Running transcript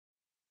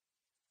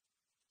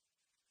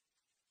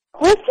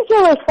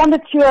Rescue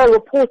responded to a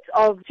report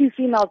of two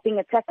females being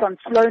attacked on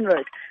Sloane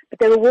Road, but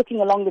they were walking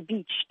along the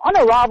beach. On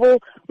arrival,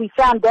 we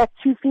found that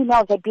two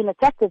females had been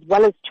attacked as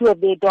well as two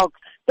of their dogs.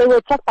 They were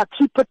attacked by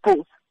two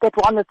pitbulls that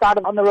were on the side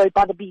on the road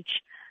by the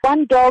beach.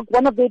 One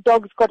of their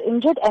dogs got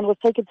injured and was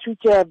taken through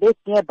to a vet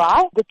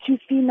nearby. The two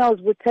females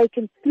were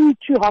taken through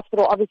to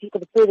hospital, obviously for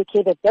the further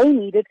care that they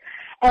needed,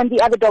 and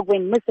the other dog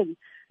went missing.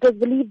 It was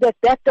believed that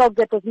that dog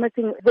that was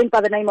missing went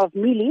by the name of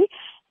Mealy,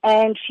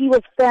 and she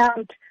was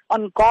found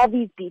on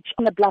Garvey's Beach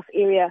in the Bluff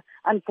area.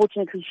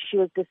 Unfortunately, she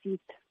was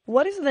deceased.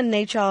 What is the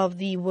nature of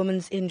the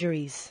woman's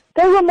injuries?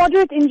 They were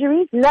moderate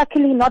injuries,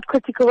 luckily not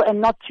critical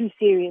and not too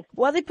serious.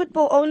 Were the pit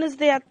bull owners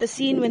there at the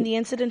scene when the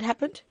incident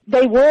happened?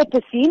 They were at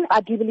the scene, I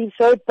do believe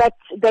so, but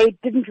they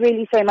didn't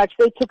really say much.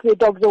 They took their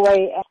dogs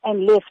away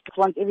and left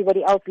once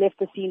everybody else left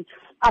the scene.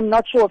 I'm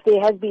not sure if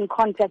there has been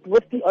contact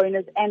with the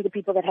owners and the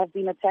people that have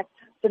been attacked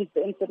since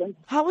the incident.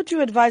 How would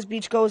you advise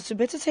beachgoers to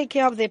better take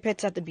care of their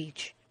pets at the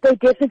beach? They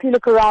definitely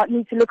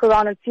need to look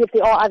around and see if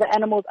there are other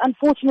animals.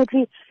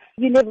 Unfortunately,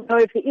 you never know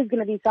if there is going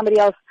to be somebody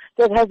else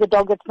that has a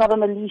dog that's not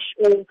on a leash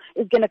or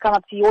is going to come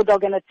up to your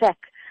dog and attack.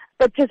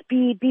 But just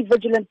be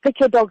vigilant, pick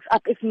your dogs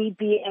up if need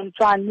be, and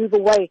try and move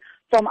away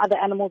from other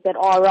animals that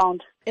are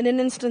around. In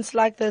an instance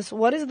like this,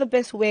 what is the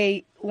best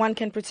way one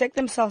can protect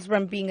themselves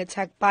from being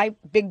attacked by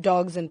big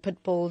dogs and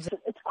pit bulls?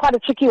 It's quite a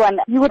tricky one.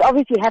 You would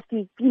obviously have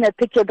to,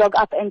 pick your dog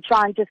up and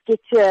try and just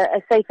get to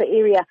a safer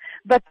area.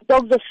 But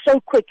dogs are so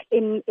quick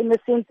in the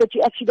sense that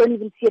you actually don't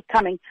even see it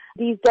coming.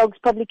 These dogs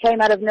probably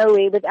came out of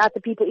nowhere without the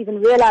people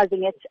even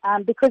realizing it,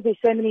 because there's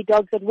so many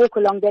dogs that walk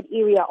along that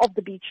area of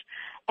the beach.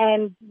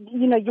 And,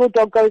 your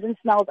dog goes and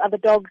smells other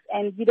dogs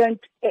and you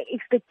don't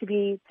expect to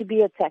be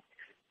attacked.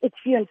 It's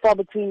few and far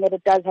between that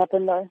it does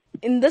happen, though.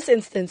 In this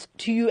instance,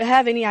 do you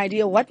have any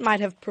idea what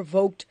might have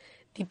provoked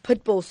the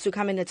pit bulls to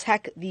come and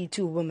attack the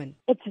two women?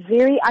 It's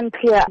very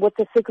unclear what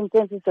the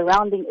circumstances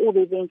surrounding all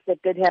the events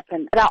that did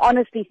happen. But I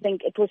honestly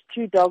think it was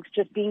two dogs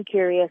just being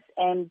curious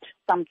and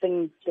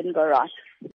something didn't go right.